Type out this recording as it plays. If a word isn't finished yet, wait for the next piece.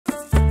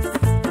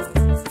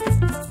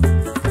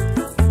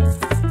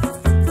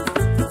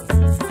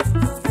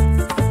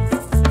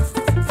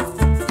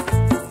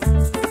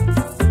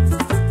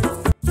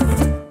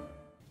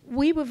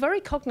very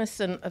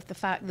cognizant of the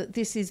fact that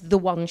this is the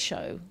one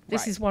show.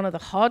 This is one of the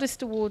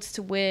hardest awards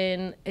to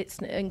win. It's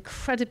an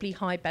incredibly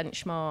high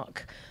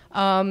benchmark.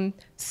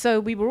 So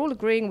we were all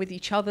agreeing with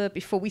each other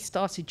before we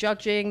started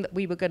judging that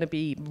we were going to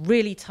be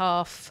really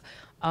tough.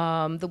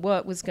 The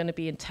work was going to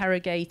be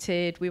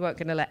interrogated. We weren't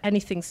going to let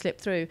anything slip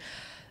through.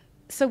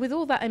 So with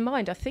all that in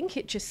mind, I think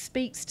it just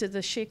speaks to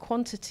the sheer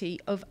quantity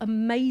of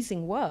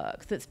amazing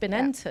work that's been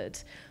entered.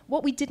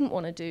 What we didn't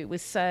want to do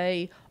was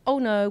say, oh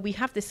no, we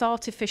have this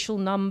artificial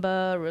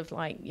number of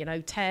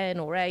 10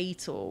 or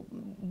 8 or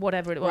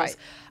whatever it was,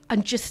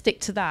 and just stick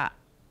to that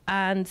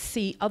and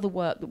see other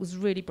work that was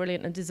really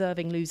brilliant and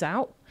deserving lose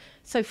out.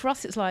 So for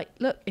us, it's like,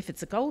 look, if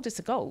it's a gold, it's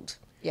a gold.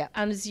 Yeah.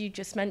 And as you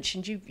just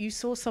mentioned, you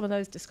saw some of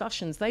those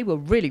discussions. They were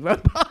really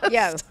robust.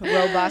 Yeah,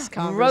 robust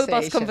conversations.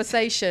 Robust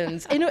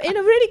conversations in a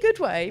really good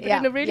way. But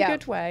in a really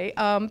good way.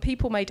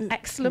 People made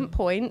excellent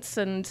points,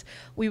 and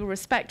we were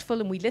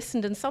respectful, and we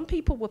listened. And some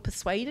people were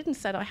persuaded and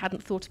said, I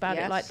hadn't thought about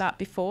it like that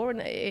before,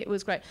 and it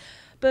was great.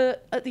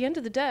 But at the end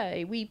of the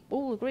day, we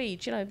all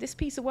agreed, this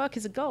piece of work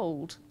is a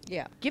gold.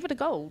 Yeah. Give it a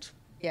gold.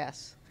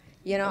 Yes.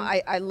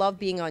 I love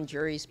being on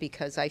juries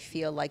because I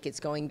feel like it's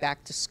going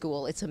back to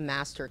school. It's a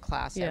master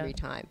class every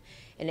time.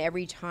 And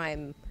every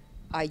time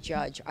I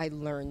judge, I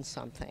learn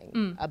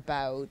something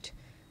about,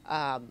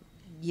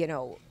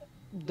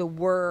 the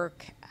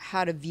work,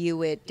 how to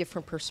view it,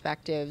 different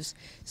perspectives.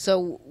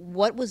 So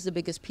what was the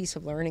biggest piece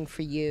of learning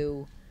for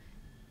you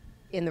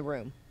in the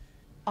room?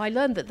 I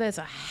learned that there's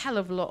a hell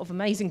of a lot of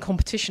amazing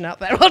competition out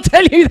there. I'll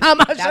tell you that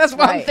much. That's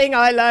one thing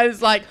I learned.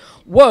 It's like,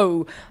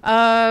 whoa.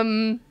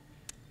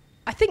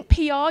 I think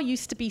PR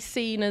used to be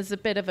seen as a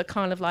bit of a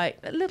kind of a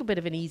little bit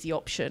of an easy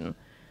option,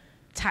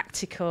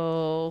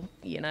 tactical,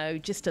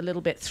 just a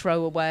little bit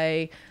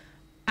throwaway.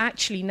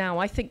 Actually, now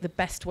I think the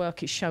best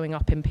work is showing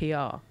up in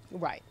PR.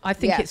 Right. I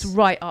think it's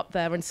right up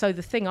there. And so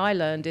the thing I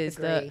learned is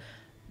that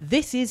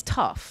this is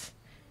tough.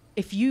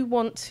 If you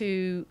want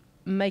to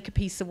make a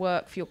piece of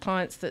work for your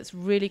clients that's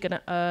really going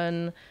to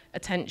earn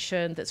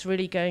attention, that's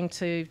really going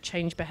to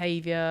change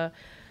behavior,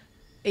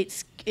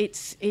 it's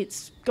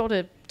got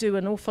to do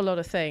an awful lot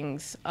of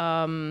things.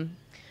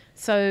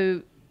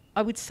 So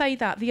I would say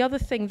that the other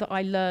thing that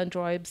I learned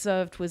or I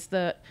observed was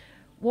that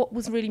what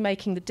was really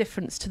making the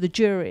difference to the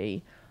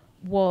jury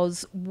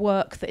was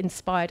work that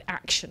inspired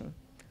action,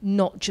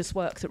 not just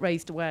work that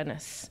raised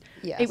awareness.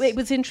 Yes. It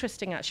was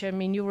interesting, actually. I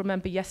mean, you'll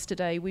remember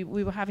yesterday we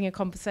were having a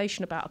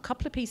conversation about a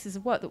couple of pieces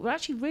of work that were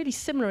actually really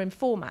similar in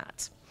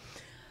format.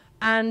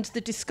 And the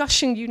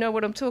discussion, you know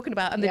what I'm talking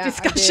about, and the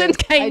discussion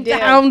came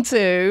down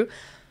to,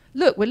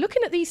 look, we're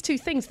looking at these two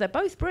things. They're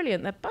both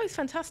brilliant. They're both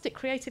fantastic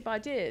creative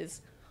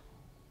ideas.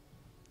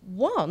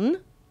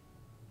 One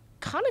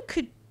kind of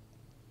could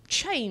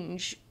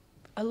change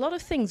a lot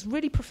of things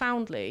really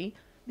profoundly.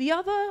 The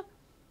other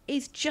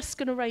is just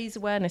going to raise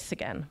awareness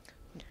again.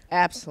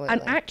 Absolutely.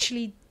 And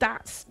actually,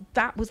 that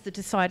was the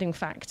deciding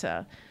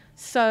factor.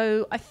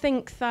 So I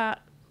think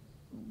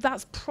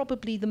that's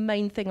probably the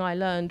main thing I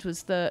learned,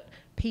 was that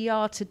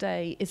PR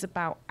today is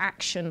about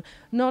action,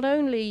 not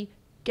only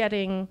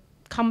getting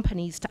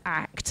companies to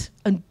act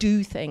and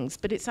do things,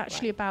 but it's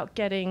actually about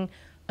getting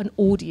an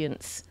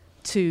audience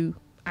to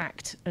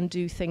act and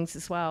do things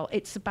as well.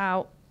 It's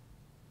about,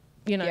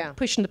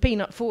 pushing the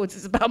peanut forwards.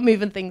 It's about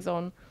moving things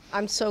on.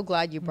 I'm so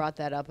glad you brought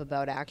that up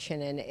about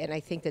action, and I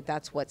think that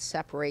that's what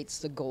separates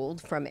the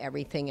gold from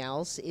everything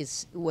else,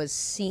 was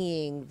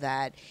seeing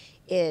that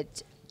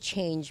it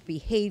changed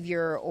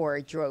behavior, or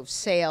it drove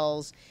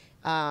sales,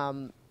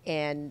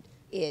 and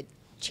it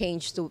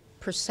changed the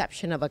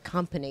perception of a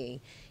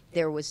company.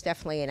 There was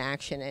definitely an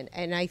action,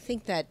 and I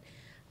think that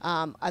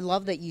I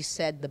love that you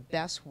said the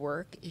best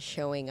work is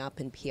showing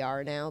up in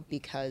PR now,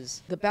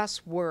 because the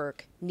best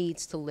work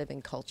needs to live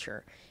in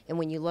culture. And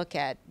when you look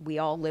at, we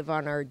all live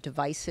on our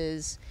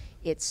devices,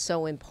 it's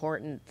so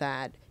important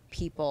that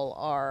people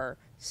are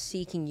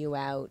seeking you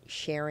out,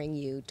 sharing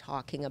you,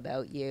 talking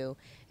about you,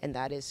 and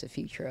that is the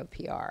future of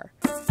PR.